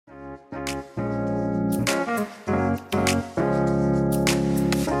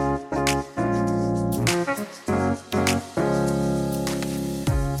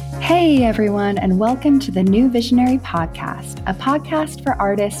Hey everyone, and welcome to the New Visionary Podcast, a podcast for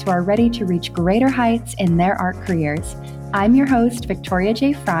artists who are ready to reach greater heights in their art careers. I'm your host, Victoria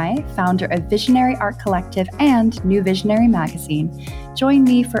J. Fry, founder of Visionary Art Collective and New Visionary Magazine. Join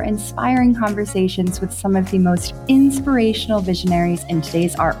me for inspiring conversations with some of the most inspirational visionaries in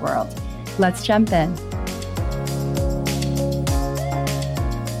today's art world. Let's jump in.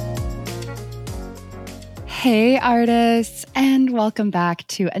 Hey artists, and welcome back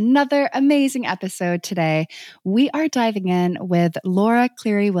to another amazing episode today. We are diving in with Laura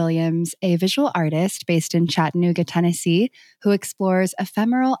Cleary Williams, a visual artist based in Chattanooga, Tennessee, who explores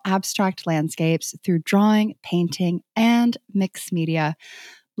ephemeral abstract landscapes through drawing, painting, and mixed media.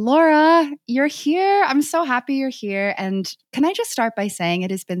 Laura, you're here. I'm so happy you're here. And can I just start by saying it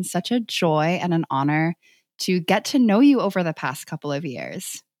has been such a joy and an honor to get to know you over the past couple of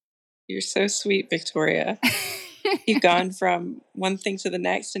years. You're so sweet, Victoria. You've gone from one thing to the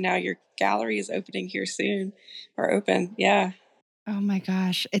next, and now your gallery is opening here soon, or open. Yeah. Oh my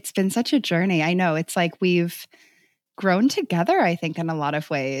gosh. It's been such a journey. I know. It's like we've grown together, I think, in a lot of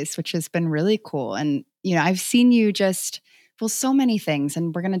ways, which has been really cool. And, I've seen you so many things,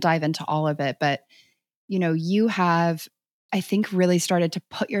 and we're going to dive into all of it. But, you have, I think, really started to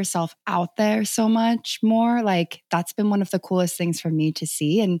put yourself out there so much more. Like, that's been one of the coolest things for me to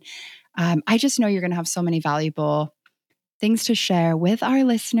see. And I just know you're going to have so many valuable things to share with our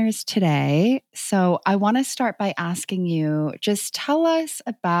listeners today. So I want to start by asking you, just tell us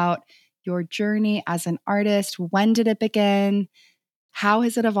about your journey as an artist. When did it begin? How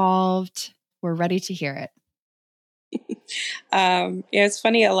has it evolved? We're ready to hear it. It's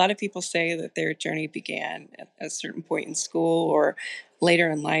funny. A lot of people say that their journey began at a certain point in school or later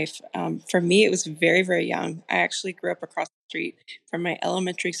in life. For me, it was very, very young. I actually grew up across the street from my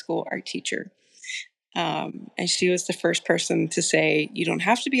elementary school art teacher. And she was the first person to say, you don't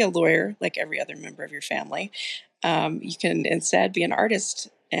have to be a lawyer like every other member of your family. You can instead be an artist.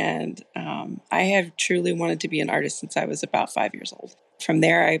 And I have truly wanted to be an artist since I was about 5 years old. From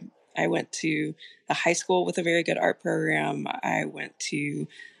there, I went to a high school with a very good art program. I went to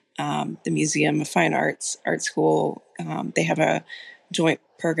the Museum of Fine Arts art school. They have a joint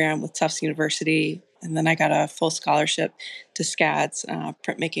program with Tufts University. And then I got a full scholarship to SCAD's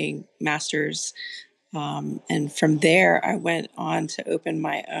printmaking master's. And from there, I went on to open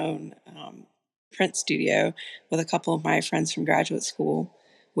my own print studio with a couple of my friends from graduate school.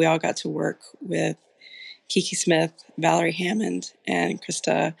 We all got to work with Kiki Smith, Valerie Hammond, and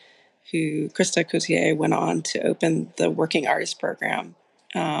Krista Coutier went on to open the Working Artist Program.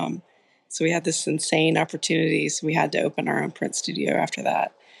 So we had this insane opportunity. So we had to open our own print studio after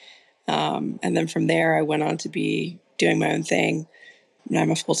that. And then from there, I went on to be doing my own thing. And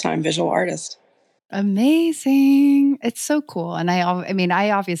I'm a full-time visual artist. Amazing. It's so cool. And I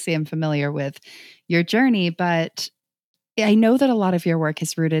obviously am familiar with your journey, but I know that a lot of your work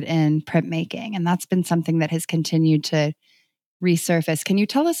is rooted in printmaking, and that's been something that has continued to resurface. Can you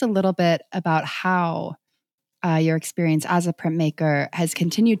tell us a little bit about how your experience as a printmaker has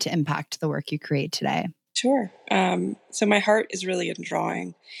continued to impact the work you create today? Sure. So my heart is really in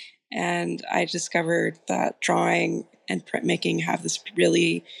drawing, and I discovered that drawing and printmaking have this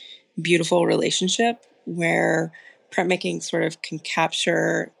really beautiful relationship where printmaking sort of can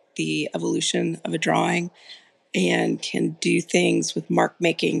capture the evolution of a drawing and can do things with mark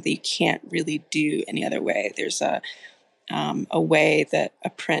making that you can't really do any other way. There's a way that a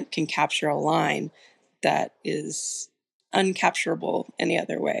print can capture a line that is uncapturable any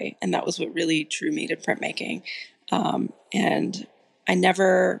other way. And that was what really drew me to printmaking. And I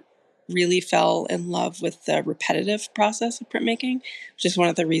never really fell in love with the repetitive process of printmaking, which is one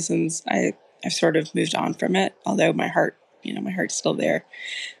of the reasons I've sort of moved on from it, although my heart's still there.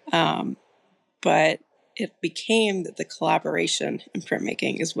 But it became that the collaboration in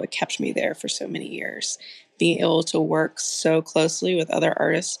printmaking is what kept me there for so many years. Being able to work so closely with other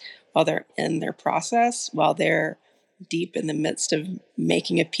artists while they're in their process, while they're deep in the midst of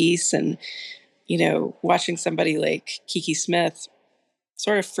making a piece, and, watching somebody like Kiki Smith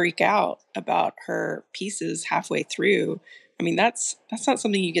sort of freak out about her pieces halfway through. I mean, that's not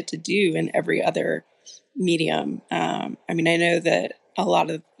something you get to do in every other medium. I know that a lot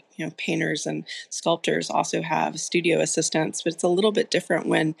of painters and sculptors also have studio assistants, but it's a little bit different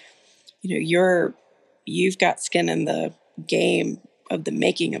when you've got skin in the game of the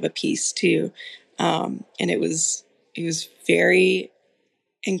making of a piece too. And it was very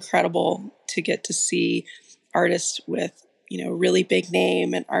incredible to get to see artists with really big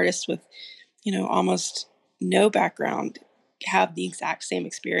name and artists with almost no background have the exact same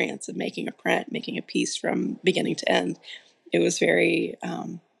experience of making a print, making a piece from beginning to end. It was very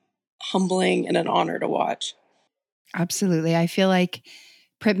humbling and an honor to watch. Absolutely. I feel like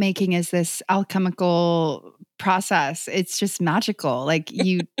printmaking is this alchemical process. It's just magical. I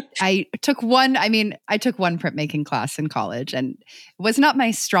took one printmaking class in college and it was not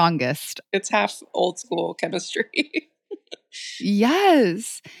my strongest. It's half old school chemistry.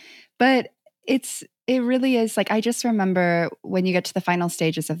 Yes. But it really is like, I just remember when you get to the final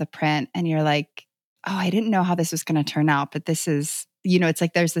stages of the print and you're like, oh, I didn't know how this was going to turn out, but this is, it's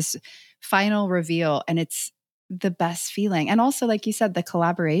like there's this final reveal and it's the best feeling. And also, like you said, the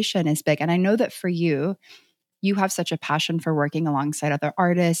collaboration is big. And I know that for you, you have such a passion for working alongside other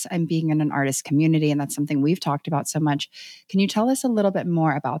artists and being in an artist community. And that's something we've talked about so much. Can you tell us a little bit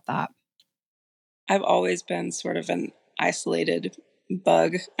more about that? I've always been sort of an isolated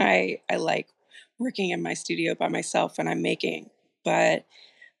bug. I like working in my studio by myself when I'm making, but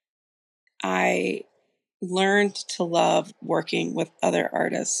I learned to love working with other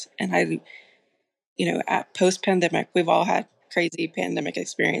artists. And at post pandemic, we've all had crazy pandemic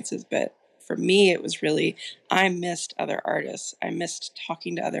experiences, but for me, it was really, I missed other artists. I missed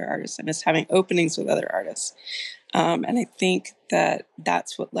talking to other artists. I missed having openings with other artists. And I think that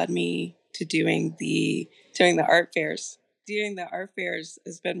that's what led me to doing the art fairs. Doing the art fairs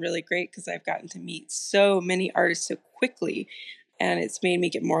has been really great because I've gotten to meet so many artists so quickly. And it's made me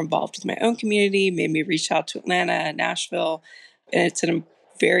get more involved with my own community, made me reach out to Atlanta, Nashville. And it's a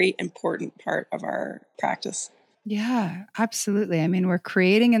very important part of our practice. Yeah, absolutely. I mean, we're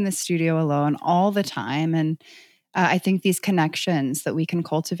creating in the studio alone all the time. And I think these connections that we can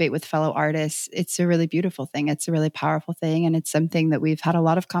cultivate with fellow artists, it's a really beautiful thing. It's a really powerful thing. And it's something that we've had a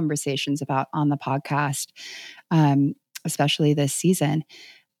lot of conversations about on the podcast, um, especially this season.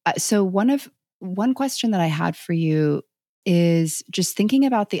 So one question that I had for you is just thinking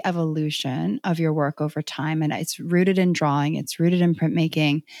about the evolution of your work over time. And it's rooted in drawing, it's rooted in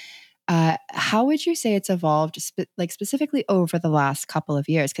printmaking. How would you say it's evolved, specifically over the last couple of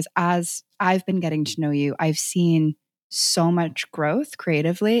years? Because as I've been getting to know you, I've seen so much growth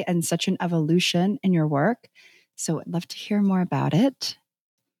creatively and such an evolution in your work. So I'd love to hear more about it.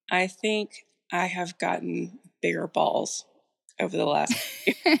 I think I have gotten bigger balls over the last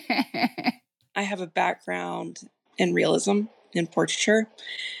year. I have a background in realism, in portraiture,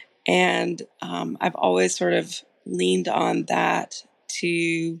 and I've always sort of leaned on that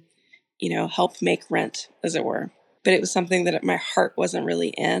to, help make rent, as it were. But it was something that my heart wasn't really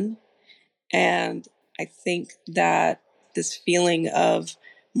in. And I think that this feeling of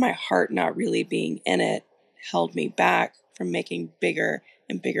my heart not really being in it held me back from making bigger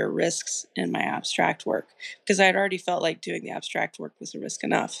and bigger risks in my abstract work because I had already felt like doing the abstract work was a risk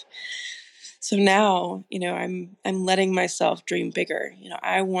enough. So now, I'm letting myself dream bigger.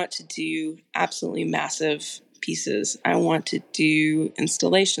 I want to do absolutely massive pieces. I want to do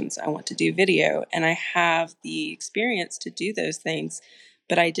installations. I want to do video, and I have the experience to do those things,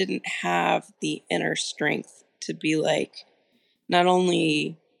 but I didn't have the inner strength to be like, not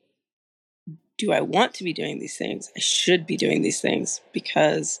only do I want to be doing these things, I should be doing these things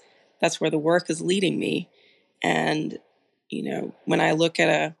because that's where the work is leading me. And, when I look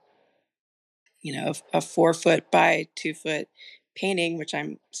at a 4 foot by 2 foot painting, which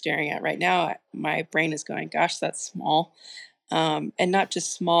I'm staring at right now, my brain is going, gosh, that's small. And not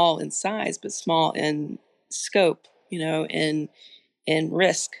just small in size, but small in scope, in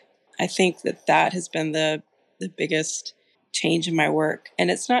risk. I think that has been the biggest change in my work. And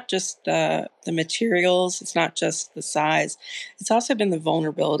it's not just the materials, it's not just the size. It's also been the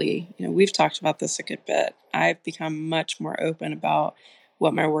vulnerability. We've talked about this a good bit. I've become much more open about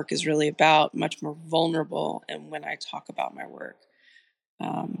what my work is really about, much more vulnerable. And when I talk about my work,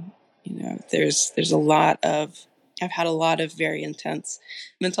 um, there's a lot of I've had a lot of very intense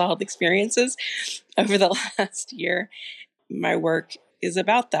mental health experiences over the last year. My work is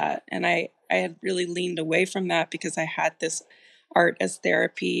about that. And I had really leaned away from that because I had this art as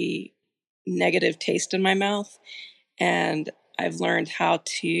therapy negative taste in my mouth. And I've learned how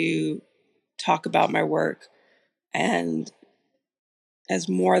to talk about my work and as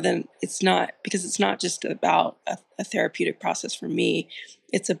more than it's not because it's not just about a therapeutic process for me.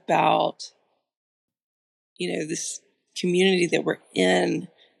 It's about, this community that we're in,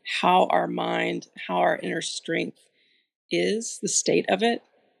 how our mind, how our inner strength is, the state of it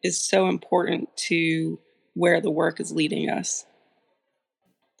is so important to where the work is leading us.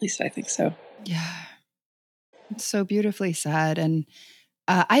 At least I think so. Yeah, it's so beautifully said. And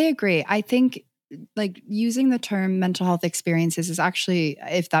I agree. I think like using the term mental health experiences is actually,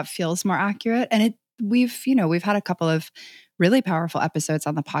 if that feels more accurate. And we've had a couple of really powerful episodes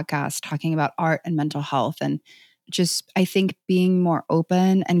on the podcast talking about art and mental health. And just, I think, being more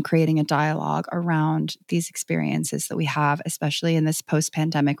open and creating a dialogue around these experiences that we have, especially in this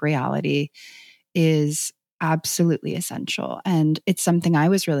post-pandemic reality, is absolutely essential. And it's something I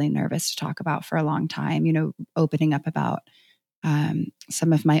was really nervous to talk about for a long time, opening up about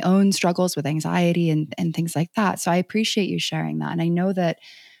some of my own struggles with anxiety and things like that. So I appreciate you sharing that. And I know that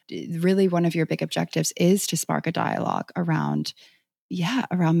really one of your big objectives is to spark a dialogue around,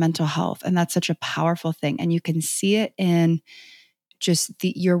 around mental health. And that's such a powerful thing. And you can see it in just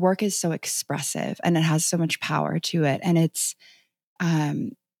your work is so expressive and it has so much power to it. And it's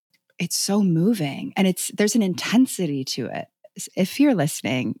so moving and there's an intensity to it. If you're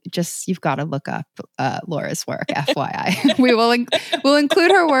listening, you've got to look up Laura's work. FYI, we'll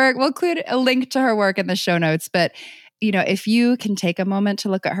include her work. We'll include a link to her work in the show notes. But if you can take a moment to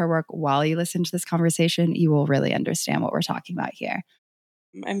look at her work while you listen to this conversation, you will really understand what we're talking about here.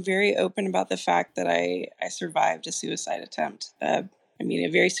 I'm very open about the fact that I survived a suicide attempt. A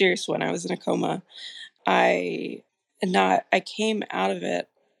very serious one. I was in a coma. I came out of it.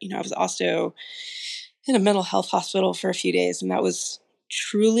 I was also in a mental health hospital for a few days, and that was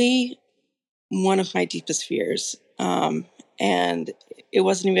truly one of my deepest fears. And it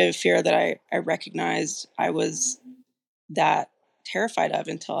wasn't even a fear that I recognized I was that terrified of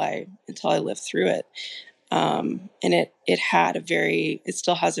until I lived through it. And it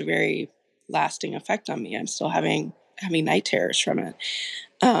still has a very lasting effect on me. I'm still having night terrors from it.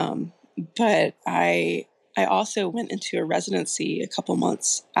 But I also went into a residency a couple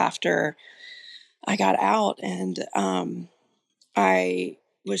months after I got out, and I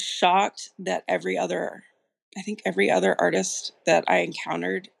was shocked that every other artist that I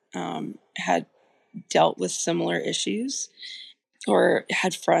encountered had dealt with similar issues or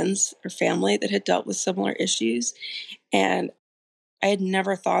had friends or family that had dealt with similar issues. And I had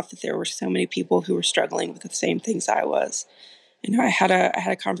never thought that there were so many people who were struggling with the same things I was. I had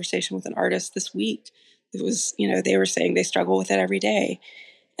a conversation with an artist this week. It was, they were saying they struggle with it every day.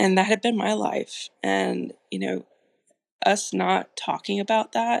 And that had been my life. And, us not talking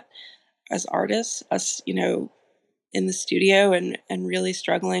about that as artists, us, in the studio and really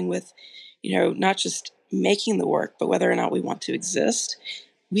struggling with, not just making the work, but whether or not we want to exist,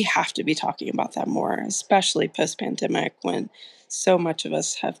 we have to be talking about that more, especially post-pandemic when so much of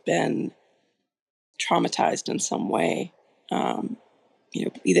us have been traumatized in some way,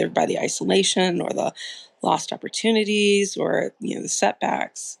 either by the isolation or the lost opportunities or, the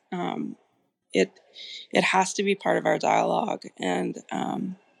setbacks. It has to be part of our dialogue. And,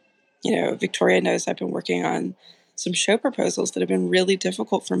 Victoria knows I've been working on some show proposals that have been really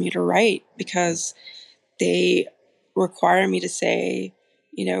difficult for me to write because they require me to say,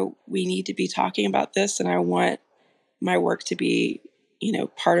 we need to be talking about this, and I want my work to be,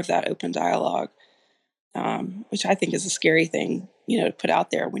 part of that open dialogue, which I think is a scary thing, to put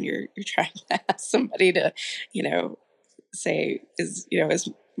out there when you're trying to ask somebody to, say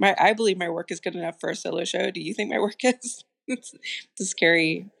I believe my work is good enough for a solo show. Do you think my work is? It's a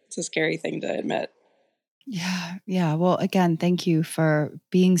scary thing to admit. Yeah. Yeah. Well, again, thank you for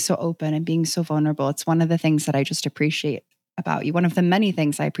being so open and being so vulnerable. It's one of the things that I just appreciate about you. One of the many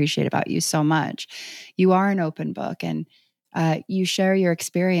things I appreciate about you so much. You are an open book and you share your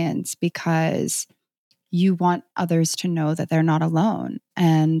experience because you want others to know that they're not alone.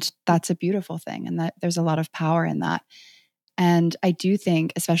 And that's a beautiful thing. And that there's a lot of power in that. And I do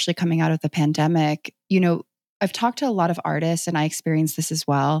think, especially coming out of the pandemic, I've talked to a lot of artists and I experienced this as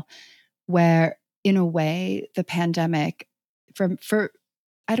well, where in a way the pandemic for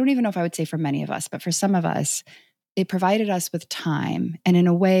I don't even know if I would say for many of us, but for some of us, it provided us with time. And in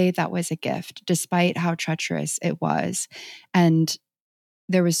a way that was a gift, despite how treacherous it was. And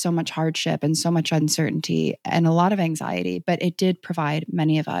there was so much hardship and so much uncertainty and a lot of anxiety, but it did provide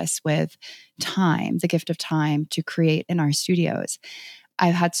many of us with time, the gift of time to create in our studios.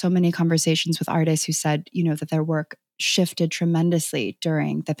 I've had so many conversations with artists who said, that their work shifted tremendously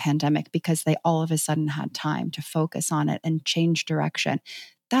during the pandemic because they all of a sudden had time to focus on it and change direction.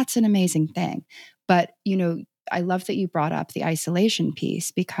 That's an amazing thing. But, I love that you brought up the isolation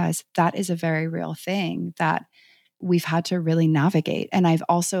piece because that is a very real thing that we've had to really navigate. And I've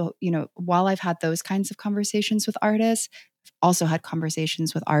also, while I've had those kinds of conversations with artists, I've also had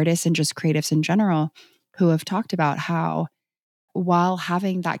conversations with artists and just creatives in general who have talked about how while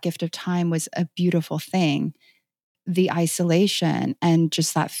having that gift of time was a beautiful thing, the isolation and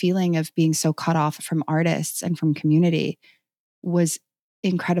just that feeling of being so cut off from artists and from community was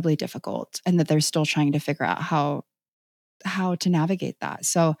incredibly difficult, and that they're still trying to figure out how to navigate that.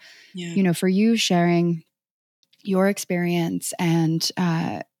 So, Yeah. for you sharing your experience and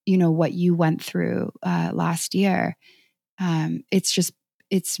what you went through last year. It's just,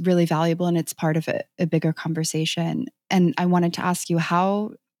 it's really valuable, and it's part of a bigger conversation. And I wanted to ask you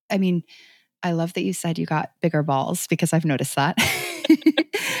how, I mean, I love that you said you got bigger balls, because I've noticed that.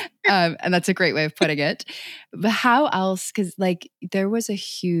 And that's a great way of putting it. But how else? Because like there was a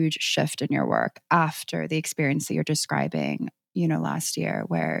huge shift in your work after the experience that you're describing, last year,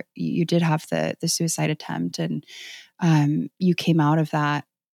 where you did have the suicide attempt, and you came out of that,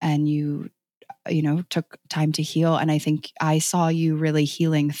 and you took time to heal. And I think I saw you really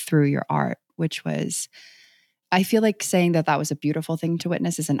healing through your art, which was, I feel like saying that that was a beautiful thing to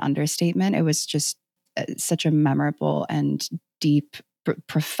witness is an understatement. It was just such a memorable and deep,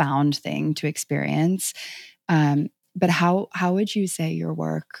 profound thing to experience. But how would you say your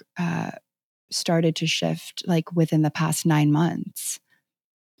work started to shift, like within the past 9 months?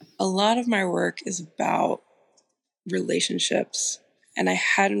 A lot of my work is about relationships, and I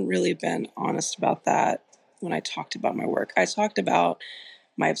hadn't really been honest about that when I talked about my work. I talked about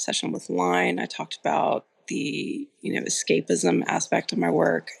my obsession with line. I talked about the escapism aspect of my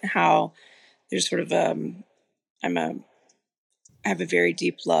work, how there's sort of I'm a I have a very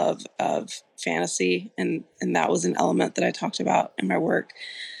deep love of fantasy, and that was an element that I talked about in my work.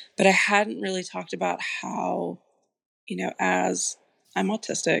 But I hadn't really talked about how, as I'm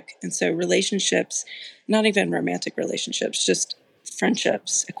autistic, and so relationships, not even romantic relationships, just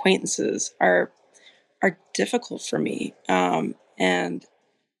friendships, acquaintances are difficult for me, and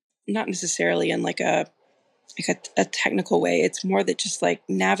not necessarily in like a technical way. It's more that just like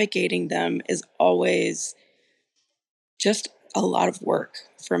navigating them is always just a lot of work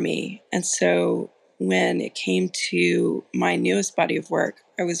for me. And so when it came to my newest body of work,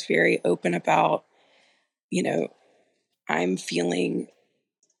 I was very open about, you know, I'm feeling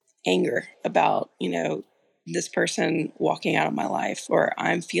anger about, this person walking out of my life, or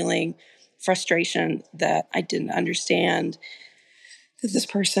I'm feeling frustration that I didn't understand that this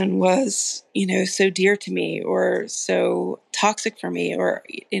person was, so dear to me or so toxic for me, or,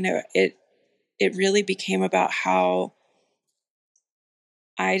 it really became about how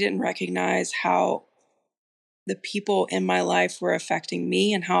I didn't recognize how the people in my life were affecting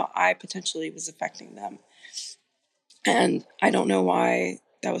me and how I potentially was affecting them. And I don't know why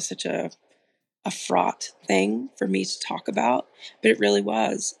that was such a fraught thing for me to talk about, but it really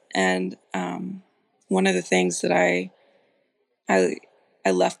was. And one of the things that I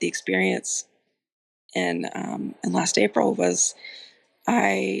left the experience in last April was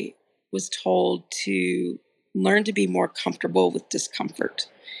I was told to learn to be more comfortable with discomfort.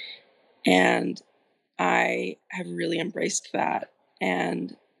 And I have really embraced that.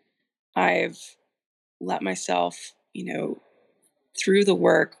 And I've let myself, through the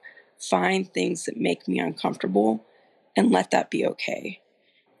work, find things that make me uncomfortable and let that be okay.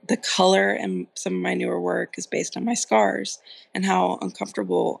 The color in some of my newer work is based on my scars and how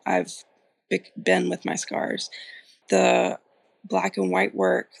uncomfortable I've been with my scars. The black and white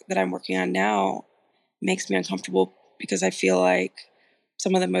work that I'm working on now makes me uncomfortable because I feel like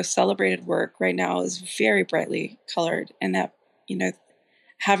some of the most celebrated work right now is very brightly colored, and that,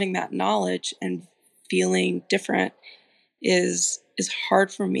 having that knowledge and feeling different is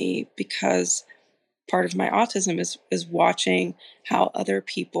hard for me because part of my autism is watching how other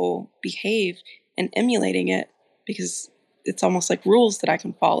people behave and emulating it, because it's almost like rules that I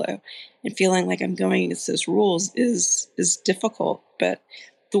can follow, and feeling like I'm going against those rules is difficult. But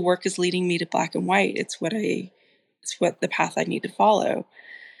the work is leading me to black and white. It's what the path I need to follow.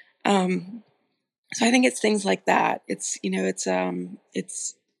 Um, so I think it's things like that. It's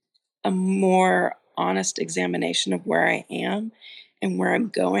a more honest examination of where I am and where I'm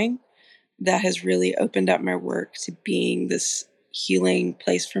going that has really opened up my work to being this healing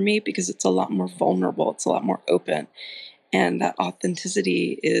place for me, because it's a lot more vulnerable, it's a lot more open, and that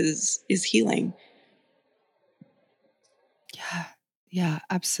authenticity is healing. Yeah. Yeah,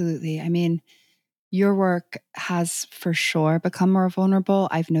 absolutely. I mean, your work has for sure become more vulnerable.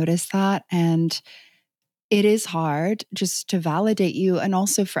 I've noticed that. And it is hard just to validate you. And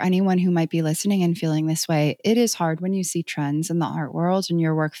also for anyone who might be listening and feeling this way, it is hard when you see trends in the art world and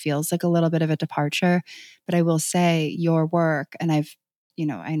your work feels like a little bit of a departure. But I will say your work, and I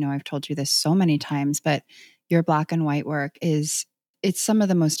know I've told you this so many times, but your black and white work it's some of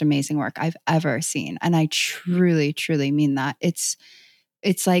the most amazing work I've ever seen. And I truly, truly mean that. It's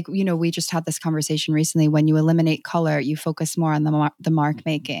like, we just had this conversation recently. When you eliminate color, you focus more on the mark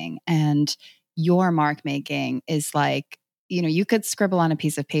making, and your mark making is like, you could scribble on a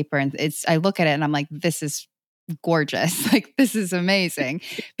piece of paper, and I look at it and I'm like, this is gorgeous. Like, this is amazing,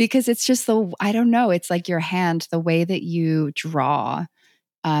 because it's just I don't know, it's like your hand, the way that you draw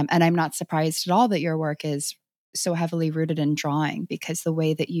And I'm not surprised at all that your work is so heavily rooted in drawing, because the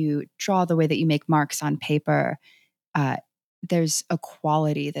way that you draw, the way that you make marks on paper, uh, there's a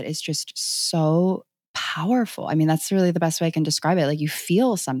quality that is just so powerful. I mean, that's really the best way I can describe it. Like, you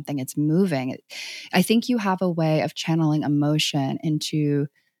feel something, it's moving. I think you have a way of channeling emotion into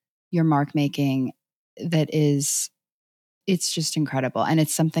your mark making that is, it's just incredible. And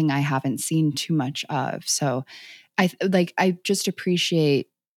it's something I haven't seen too much of. So I just appreciate,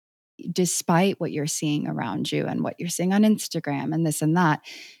 despite what you're seeing around you and what you're seeing on Instagram and this and that,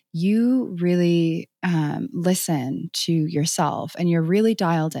 you really listen to yourself and you're really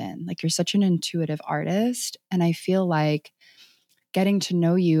dialed in. Like, you're such an intuitive artist. And I feel like getting to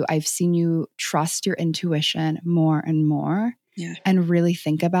know you, I've seen you trust your intuition more and more. Yeah. And really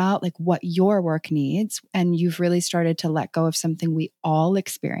think about like what your work needs. And you've really started to let go of something we all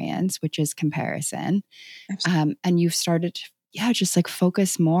experience, which is comparison. Absolutely. And you've started to, yeah, just like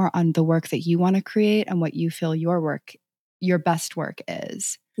focus more on the work that you want to create and what you feel your work, your best work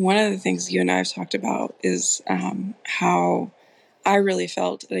is. One of the things you and I have talked about is how I really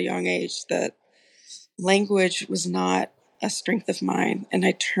felt at a young age that language was not a strength of mine. And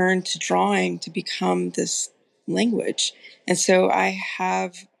I turned to drawing to become this language. And so I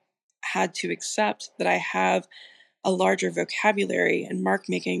have had to accept that I have a larger vocabulary in mark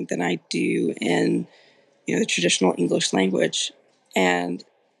making than I do in, the traditional English language. And,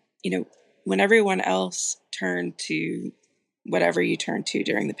 when everyone else turned to whatever you turned to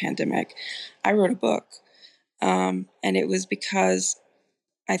during the pandemic, I wrote a book. And it was because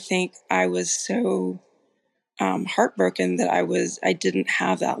I think I was so heartbroken that I didn't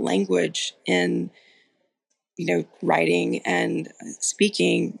have that language in, writing and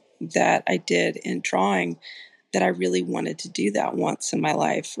speaking that I did in drawing, that I really wanted to do that once in my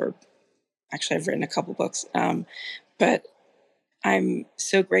life. Or actually, I've written a couple books, but I'm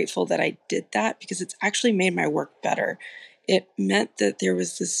so grateful that I did that because it's actually made my work better. It meant that there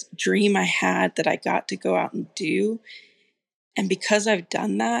was this dream I had that I got to go out and do. And because I've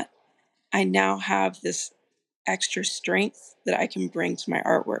done that, I now have this extra strength that I can bring to my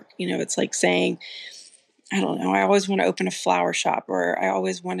artwork. It's like saying, I don't know, I always want to open a flower shop, or I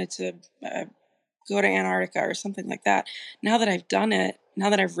always wanted to go to Antarctica or something like that. Now that I've done it, now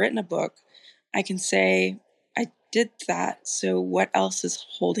that I've written a book, I can say, I did that. So what else is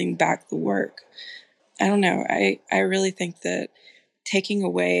holding back the work? I don't know. I really think that taking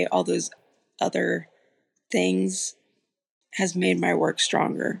away all those other things has made my work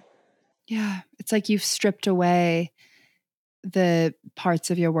stronger. Yeah. It's like you've stripped away the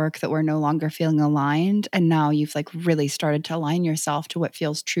parts of your work that were no longer feeling aligned. And now you've like really started to align yourself to what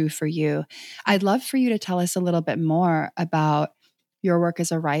feels true for you. I'd love for you to tell us a little bit more about your work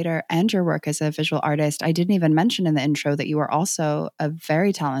as a writer and your work as a visual artist. I didn't even mention in the intro that you are also a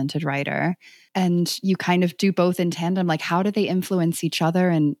very talented writer, and you kind of do both in tandem. Like, how do they influence each other?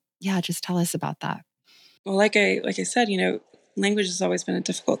 And yeah, just tell us about that. Well, like I said, language has always been a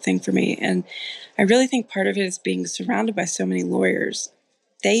difficult thing for me, and I really think part of it is being surrounded by so many lawyers.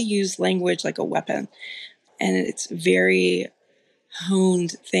 They use language like a weapon, and it's a very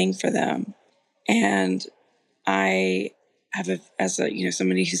honed thing for them. And I have as a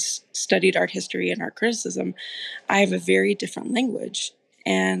somebody who's studied art history and art criticism, I have a very different language,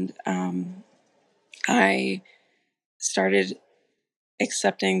 and I started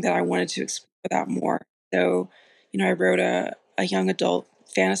accepting that I wanted to explore that more. So, I wrote a young adult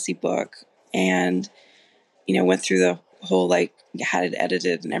fantasy book, and, went through the whole, like, had it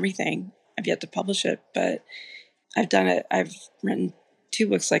edited and everything. I've yet to publish it, but I've done it. I've written two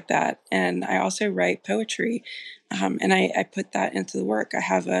books like that. And I also write poetry. And I put that into the work. I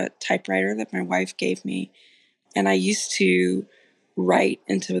have a typewriter that my wife gave me. And I used to write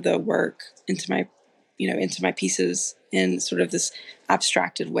into the work, into my pieces in sort of this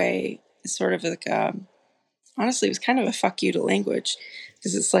abstracted way. It's sort of like, honestly, it was kind of a fuck you to language,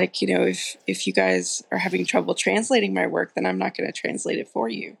 because it's like, if you guys are having trouble translating my work, then I'm not going to translate it for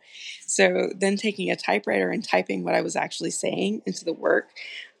you. So then taking a typewriter and typing what I was actually saying into the work,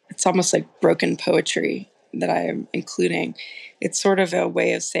 it's almost like broken poetry that I am including. It's sort of a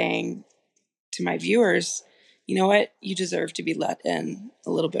way of saying to my viewers, you know what? You deserve to be let in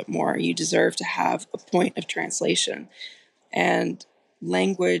a little bit more. You deserve to have a point of translation. And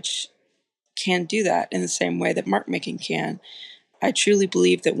language can do that in the same way that mark making can. I truly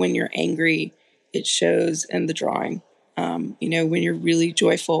believe that when you're angry, it shows in the drawing. When you're really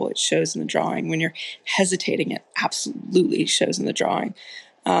joyful, it shows in the drawing. When you're hesitating, it absolutely shows in the drawing.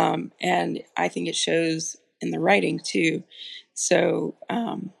 And I think it shows in the writing too. So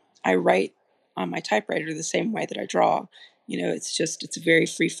I write on my typewriter the same way that I draw. it's very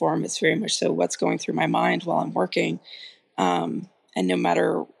free form. It's very much so what's going through my mind while I'm working. And no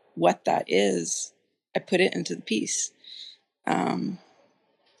matter what that is, I put it into the piece. Um,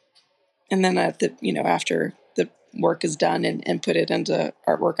 and then after the work is done and put it into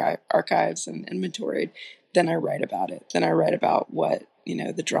artwork archives and inventoried, then I write about it. Then I write about what,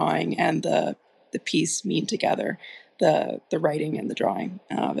 the drawing and the piece mean together, the writing and the drawing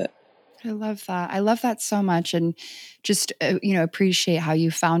of it. I love that. I love that so much. And just, appreciate how you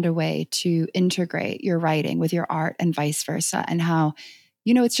found a way to integrate your writing with your art and vice versa. And how,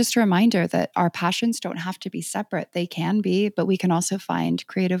 it's just a reminder that our passions don't have to be separate. They can be, but we can also find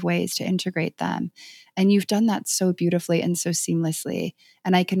creative ways to integrate them. And you've done that so beautifully and so seamlessly.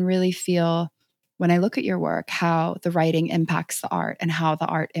 And I can really feel when I look at your work, how the writing impacts the art and how the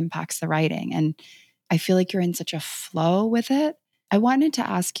art impacts the writing. And I feel like you're in such a flow with it. I wanted to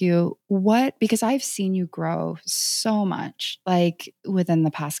ask you because I've seen you grow so much, like within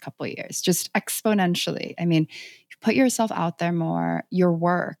the past couple of years, just exponentially. I mean, you put yourself out there more. Your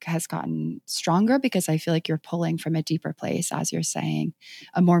work has gotten stronger because I feel like you're pulling from a deeper place, as you're saying,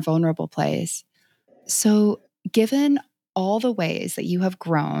 a more vulnerable place. So, given all the ways that you have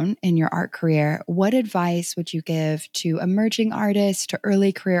grown in your art career, what advice would you give to emerging artists, to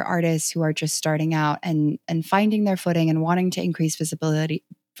early career artists who are just starting out and finding their footing and wanting to increase visibility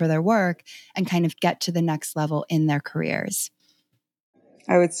for their work and kind of get to the next level in their careers?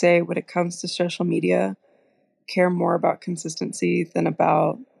 I would say when it comes to social media, care more about consistency than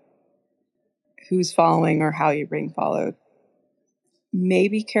about who's following or how you're being followed.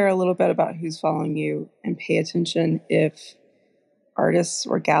 Maybe care a little bit about who's following you and pay attention if artists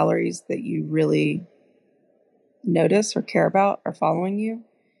or galleries that you really notice or care about are following you.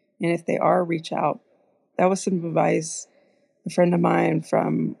 And if they are, reach out. That was some advice a friend of mine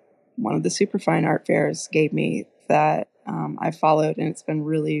from one of the Superfine art fairs gave me that I followed, and it's been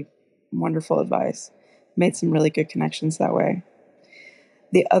really wonderful advice. Made some really good connections that way.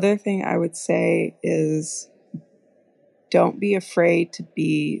 The other thing I would say is don't be afraid to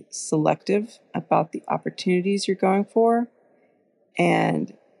be selective about the opportunities you're going for,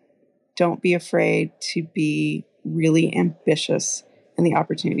 and don't be afraid to be really ambitious in the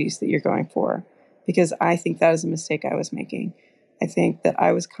opportunities that you're going for, because I think that is a mistake I was making. I think that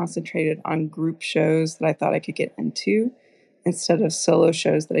I was concentrated on group shows that I thought I could get into instead of solo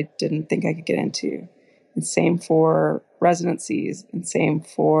shows that I didn't think I could get into. And same for residencies, and same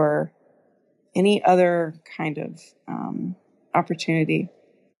for any other kind of opportunity.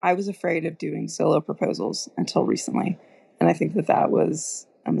 I was afraid of doing solo proposals until recently. And I think that that was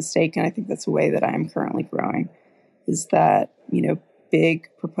a mistake. And I think that's the way that I am currently growing, is that, big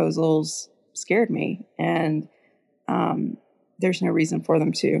proposals scared me. And there's no reason for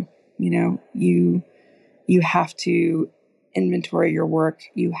them to. You have to inventory your work.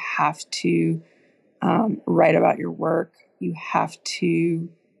 You have to write about your work. You have to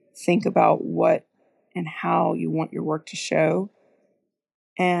think about what and how you want your work to show.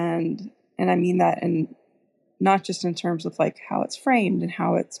 And I mean that, and not just in terms of like how it's framed and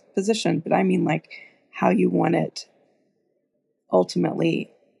how it's positioned, but I mean like how you want it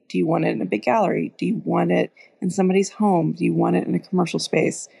ultimately. Do you want it in a big gallery? Do you want it in somebody's home? Do you want it in a commercial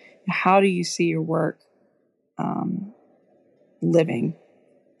space? How do you see your work living?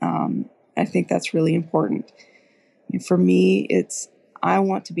 I think that's really important. For me, I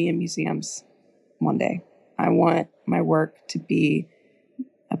want to be in museums one day. I want my work to be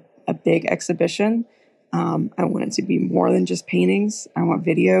a big exhibition. I want it to be more than just paintings. I want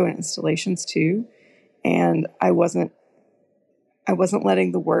video and installations too. And I wasn't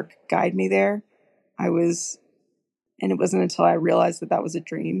letting the work guide me there. And it wasn't until I realized that that was a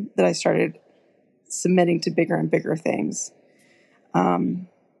dream that I started submitting to bigger and bigger things.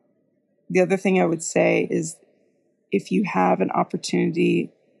 The other thing I would say is, if you have an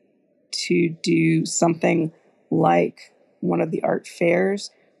opportunity to do something like one of the art fairs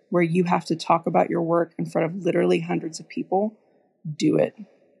where you have to talk about your work in front of literally hundreds of people, do it.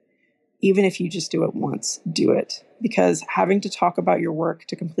 Even if you just do it once, do it. Because having to talk about your work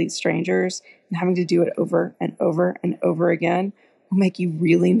to complete strangers and having to do it over and over and over again will make you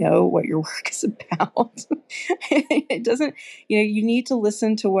really know what your work is about. It doesn't, you need to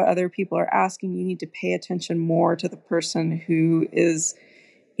listen to what other people are asking. You need to pay attention more to the person who is,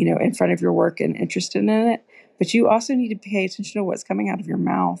 in front of your work and interested in it. But you also need to pay attention to what's coming out of your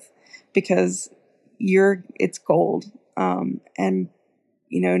mouth, because it's gold. And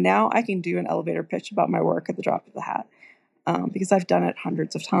now I can do an elevator pitch about my work at the drop of the hat, because I've done it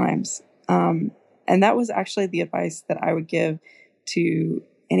hundreds of times. And that was actually the advice that I would give to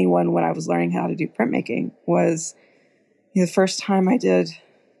anyone when I was learning how to do printmaking, was The first time I did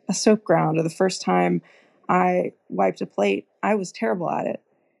a soap ground, or the first time I wiped a plate, I was terrible at it.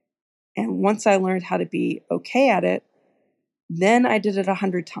 And once I learned how to be okay at it, then I did it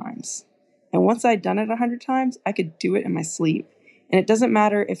 100 times. And once I'd done it 100 times, I could do it in my sleep. And it doesn't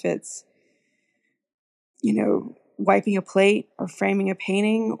matter if it's, wiping a plate or framing a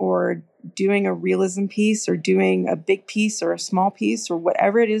painting or doing a realism piece or doing a big piece or a small piece or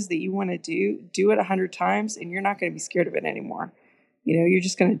whatever it is that you want to do it 100 times, and you're not going to be scared of it anymore. You're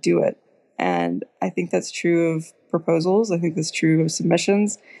just going to do it. And I think that's true of proposals. I think that's true of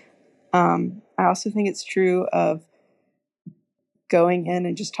submissions. I also think it's true of going in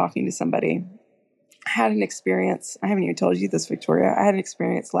and just talking to somebody. I had an experience. I haven't even told you this, Victoria. I had an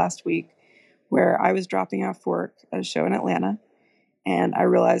experience last week where I was dropping off work at a show in Atlanta, and I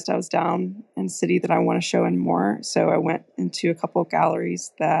realized I was down in a city that I want to show in more. So I went into a couple of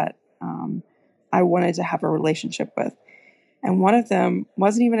galleries that I wanted to have a relationship with. And one of them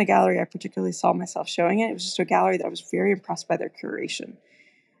wasn't even a gallery I particularly saw myself showing it. It was just a gallery that I was very impressed by their curation.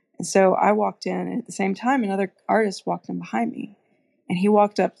 And so I walked in, and at the same time, another artist walked in behind me. And he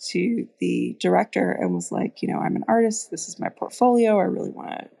walked up to the director and was like, I'm an artist. This is my portfolio. I really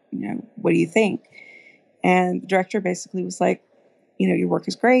want to, what do you think? And the director basically was like, your work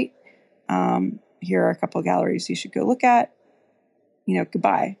is great. Here are a couple of galleries you should go look at.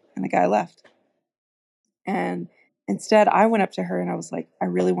 Goodbye. And the guy left. And instead, I went up to her and I was like, I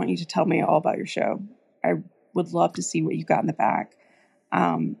really want you to tell me all about your show. I would love to see what you got in the back.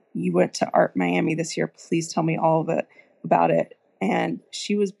 You went to Art Miami this year. Please tell me all of it about it. And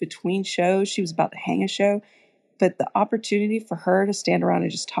she was between shows. She was about to hang a show. But the opportunity for her to stand around and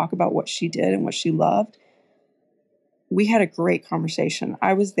just talk about what she did and what she loved, we had a great conversation.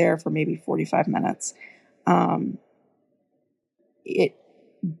 I was there for maybe 45 minutes.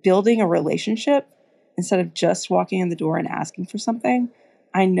 Building a relationship instead of just walking in the door and asking for something,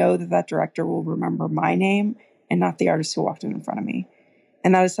 I know that director will remember my name and not the artist who walked in front of me.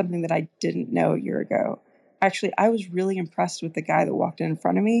 And that is something that I didn't know a year ago. Actually, I was really impressed with the guy that walked in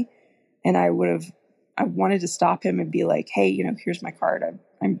front of me, and I wanted to stop him and be like, hey, here's my card.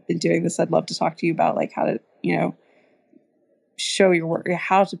 I've been doing this. I'd love to talk to you about like how to, show your work,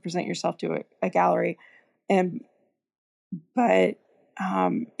 how to present yourself to a gallery. But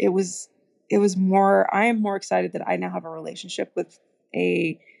it was more, I am more excited that I now have a relationship with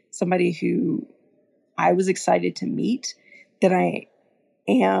somebody who I was excited to meet than I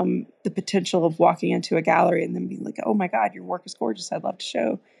am the potential of walking into a gallery and then being like, oh my God, your work is gorgeous. I'd love to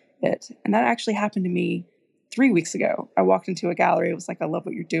show it. And that actually happened to me 3 weeks ago. I walked into a gallery. It was like, I love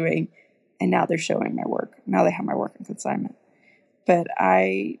what you're doing. And now they're showing my work. Now they have my work in consignment. But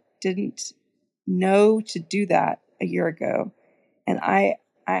I didn't know to do that a year ago. And I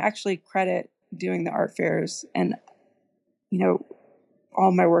actually credit doing the art fairs and,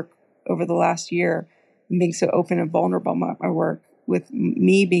 all my work over the last year and being so open and vulnerable about my work with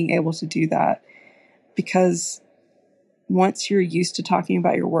me being able to do that. Because once you're used to talking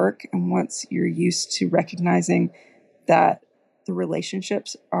about your work and once you're used to recognizing that the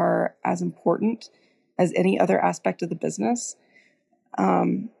relationships are as important as any other aspect of the business,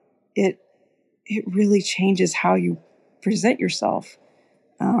 it really changes how you present yourself.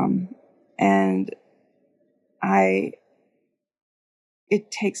 And it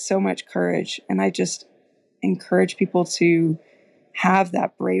takes so much courage, and I just encourage people to have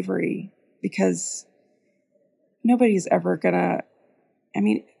that bravery, because nobody's ever gonna,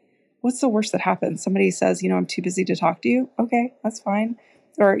 what's the worst that happens? Somebody says, I'm too busy to talk to you. Okay, that's fine.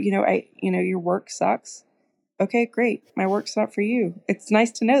 Or, your work sucks. Okay, great. My work's not for you. It's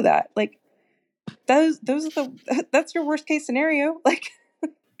nice to know that. Like, those are that's your worst case scenario. Like,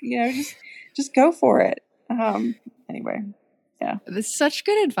 just go for it. Anyway. Yeah. That's such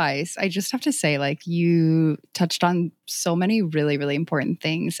good advice. I just have to say, like, you touched on so many really, really important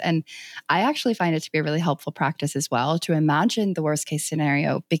things. And I actually find it to be a really helpful practice as well to imagine the worst case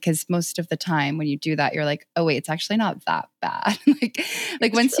scenario, because most of the time when you do that, you're like, oh, wait, it's actually not that bad.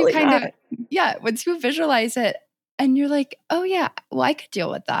 like once really you kind not. of, once you visualize it and you're like, oh, yeah, well, I could deal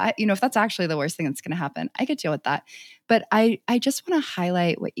with that. If that's actually the worst thing that's going to happen, I could deal with that. But I just want to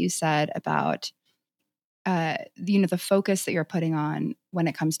highlight what you said about the focus that you're putting on when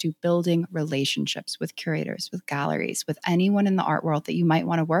it comes to building relationships with curators, with galleries, with anyone in the art world that you might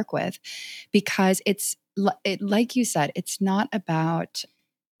want to work with, because like you said, it's not about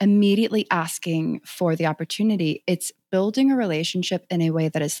immediately asking for the opportunity. It's building a relationship in a way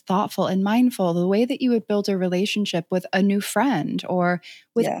that is thoughtful and mindful, the way that you would build a relationship with a new friend or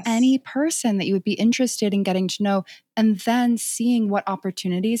with Yes. any person that you would be interested in getting to know, and then seeing what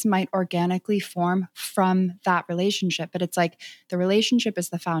opportunities might organically form from that relationship. But it's like the relationship is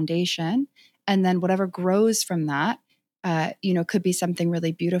the foundation, and then whatever grows from that, could be something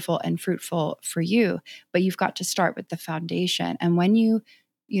really beautiful and fruitful for you. But you've got to start with the foundation. And when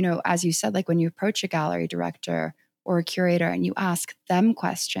as you said, like when you approach a gallery director or a curator and you ask them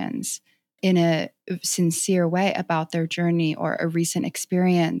questions in a sincere way about their journey or a recent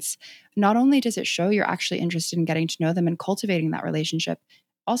experience, not only does it show you're actually interested in getting to know them and cultivating that relationship,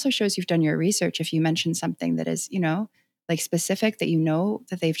 also shows you've done your research if you mention something that is, like specific that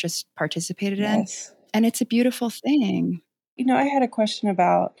that they've just participated in. Yes. And it's a beautiful thing. I had a question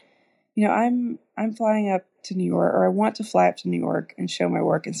about, I'm flying up to New York, or I want to fly up to New York and show my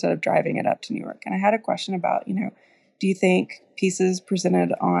work instead of driving it up to New York. And I had a question about, do you think pieces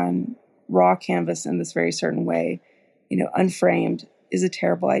presented on raw canvas in this very certain way, unframed, is a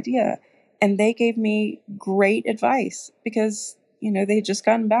terrible idea? And they gave me great advice because, they had just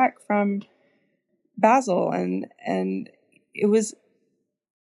gotten back from Basel, and it was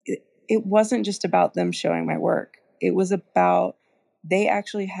it wasn't just about them showing my work. It was about they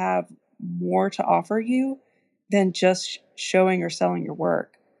actually have more to offer you than just showing or selling your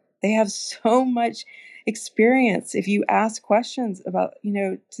work. They have so much experience. If you ask questions about,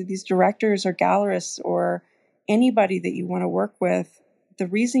 to these directors or gallerists or anybody that you want to work with, the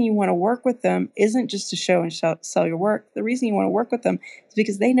reason you want to work with them isn't just to show and sell your work. The reason you want to work with them is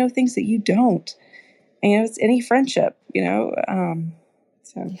because they know things that you don't. And it's any friendship.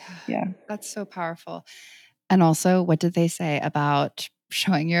 So, Yeah, yeah. that's so powerful. And also, what did they say about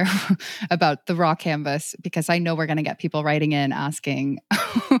showing your about the raw canvas? Because I know we're going to get people writing in asking,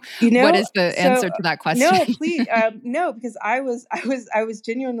 what is the So answer to that question? no, please, no, because I was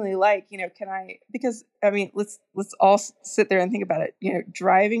genuinely like, can I? Because I mean, let's all sit there and think about it.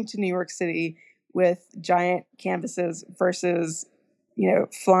 Driving to New York City with giant canvases versus,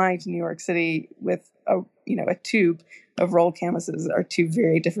 flying to New York City with a tube of rolled canvases are two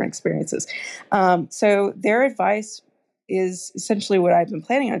very different experiences. So their advice is essentially what I've been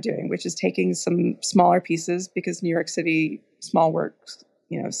planning on doing, which is taking some smaller pieces because New York City small works,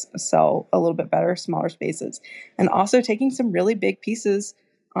 sell a little bit better, smaller spaces, and also taking some really big pieces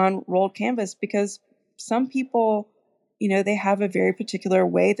on rolled canvas because some people, they have a very particular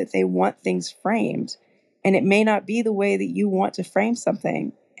way that they want things framed, and it may not be the way that you want to frame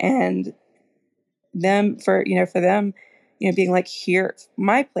something. And for them, being like, here,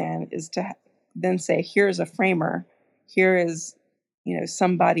 my plan is to then say, here's a framer, here is,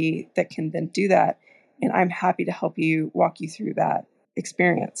 somebody that can then do that. And I'm happy to help you walk you through that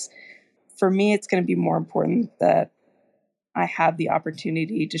experience. For me, it's going to be more important that I have the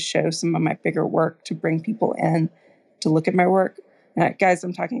opportunity to show some of my bigger work, to bring people in to look at my work. Guys,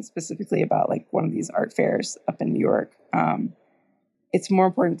 I'm talking specifically about like one of these art fairs up in New York. It's more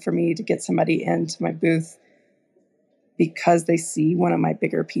important for me to get somebody into my booth because they see one of my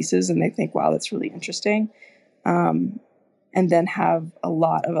bigger pieces and they think, wow, that's really interesting. And then have a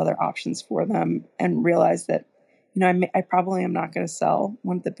lot of other options for them and realize that, I probably am not going to sell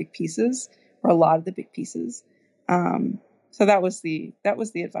one of the big pieces or a lot of the big pieces. So that was the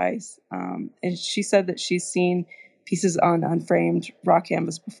advice. And she said that she's seen pieces on unframed raw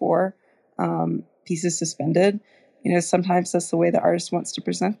canvas before, pieces suspended. Sometimes that's the way the artist wants to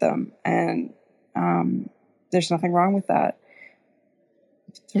present them. And there's nothing wrong with that.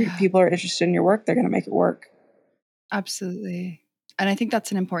 If people are interested in your work, they're going to make it work. Absolutely. And I think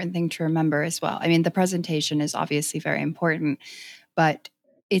that's an important thing to remember as well. I mean, the presentation is obviously very important, but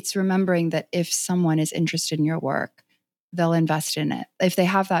it's remembering that if someone is interested in your work, they'll invest in it. If they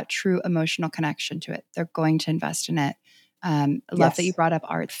have that true emotional connection to it, they're going to invest in it. I love that you Yes. brought up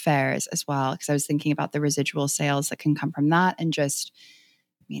art fairs as well, because I was thinking about the residual sales that can come from that. And just,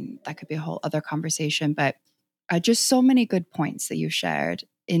 I mean, that could be a whole other conversation, but just so many good points that you shared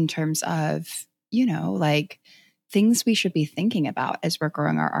in terms of, like things we should be thinking about as we're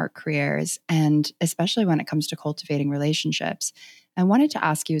growing our art careers, and especially when it comes to cultivating relationships. I wanted to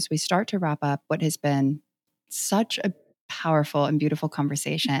ask you as we start to wrap up what has been such a powerful and beautiful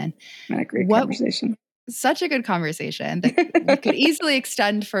conversation. And a great What conversation. Such a good conversation that we could easily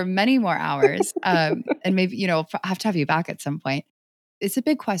extend for many more hours. And maybe, have to have you back at some point. It's a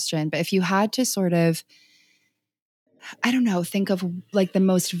big question, but if you had to sort of, I don't know, think of like the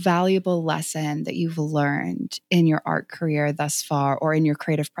most valuable lesson that you've learned in your art career thus far, or in your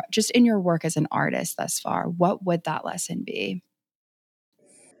just in your work as an artist thus far, what would that lesson be?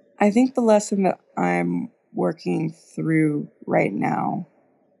 I think the lesson that I'm working through right now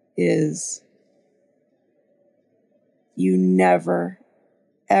is you never,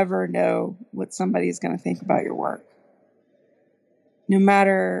 ever know what somebody is going to think about your work. No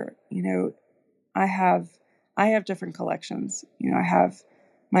matter, I have different collections. I have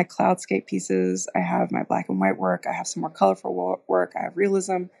my cloudscape pieces, I have my black and white work, I have some more colorful work, I have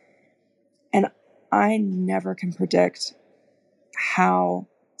realism. And I never can predict how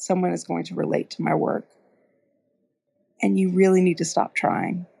someone is going to relate to my work. And you really need to stop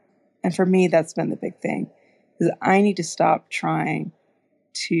trying. And for me, that's been the big thing, is I need to stop trying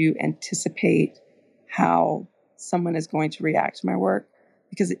to anticipate how someone is going to react to my work,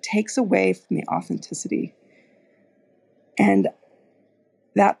 because it takes away from the authenticity. And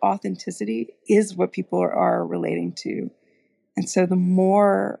that authenticity is what people are relating to. And so the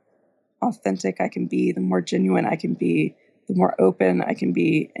more authentic I can be, the more genuine I can be, the more open I can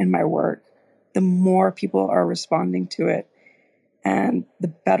be in my work, the more people are responding to it. And the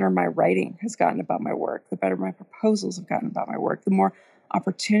better my writing has gotten about my work, the better my proposals have gotten about my work, the more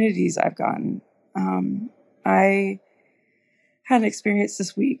opportunities I've gotten. I had an experience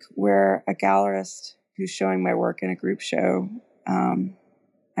this week where a gallerist who's showing my work in a group show,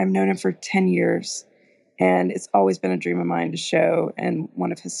 I've known him for 10 years, and it's always been a dream of mine to show in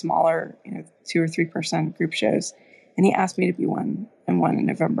one of his smaller, 2 or 3% group shows. And he asked me to be one in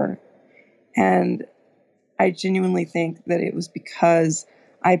November. And I genuinely think that it was because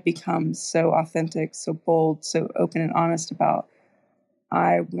I've become so authentic, so bold, so open and honest about,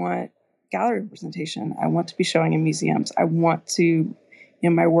 I want gallery representation. I want to be showing in museums. I want to,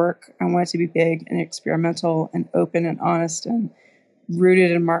 my work, I want it to be big and experimental and open and honest and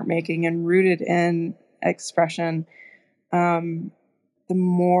rooted in mark making and rooted in expression. The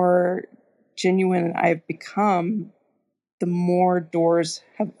more genuine I've become, the more doors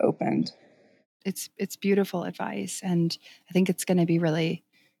have opened. It's beautiful advice. And I think it's going to be really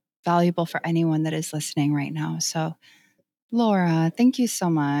valuable for anyone that is listening right now. So Laura, thank you so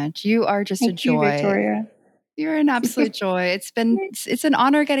much. You are just a joy. Thank you, Victoria. You're an absolute joy. It's an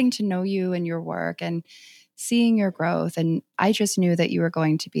honor getting to know you and your work and seeing your growth. And I just knew that you were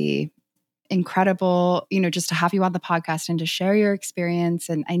going to be incredible, just to have you on the podcast and to share your experience.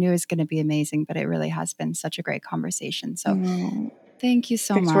 And I knew it was going to be amazing, but it really has been such a great conversation. So thank you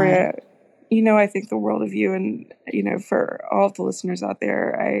so Victoria, much. I think the world of you, and, for all of the listeners out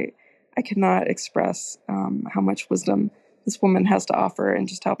there, I cannot express how much wisdom this woman has to offer and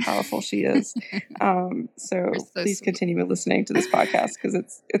just how powerful she is. So please sweet. continue listening to this podcast, because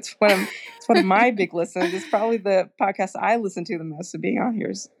it's one of my big listens. It's probably the podcast I listen to the most. So being on here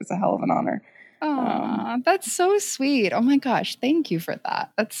is a hell of an honor. That's so sweet. Oh my gosh, thank you for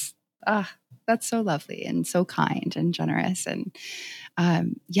that. That's so lovely and so kind and generous, and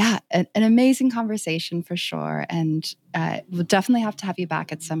an amazing conversation for sure. And we'll definitely have to have you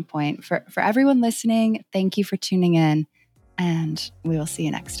back at some point. For everyone listening, thank you for tuning in, and we will see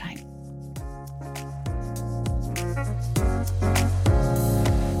you next time.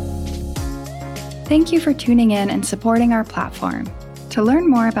 Thank you for tuning in and supporting our platform. To learn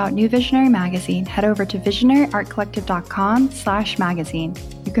more about New Visionary Magazine, head over to visionaryartcollective.com/magazine.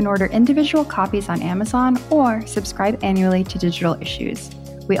 You can order individual copies on Amazon or subscribe annually to digital issues.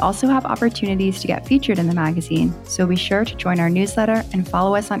 We also have opportunities to get featured in the magazine, so be sure to join our newsletter and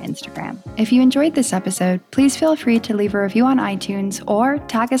follow us on Instagram. If you enjoyed this episode, please feel free to leave a review on iTunes or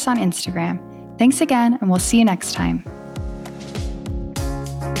tag us on Instagram. Thanks again, and we'll see you next time.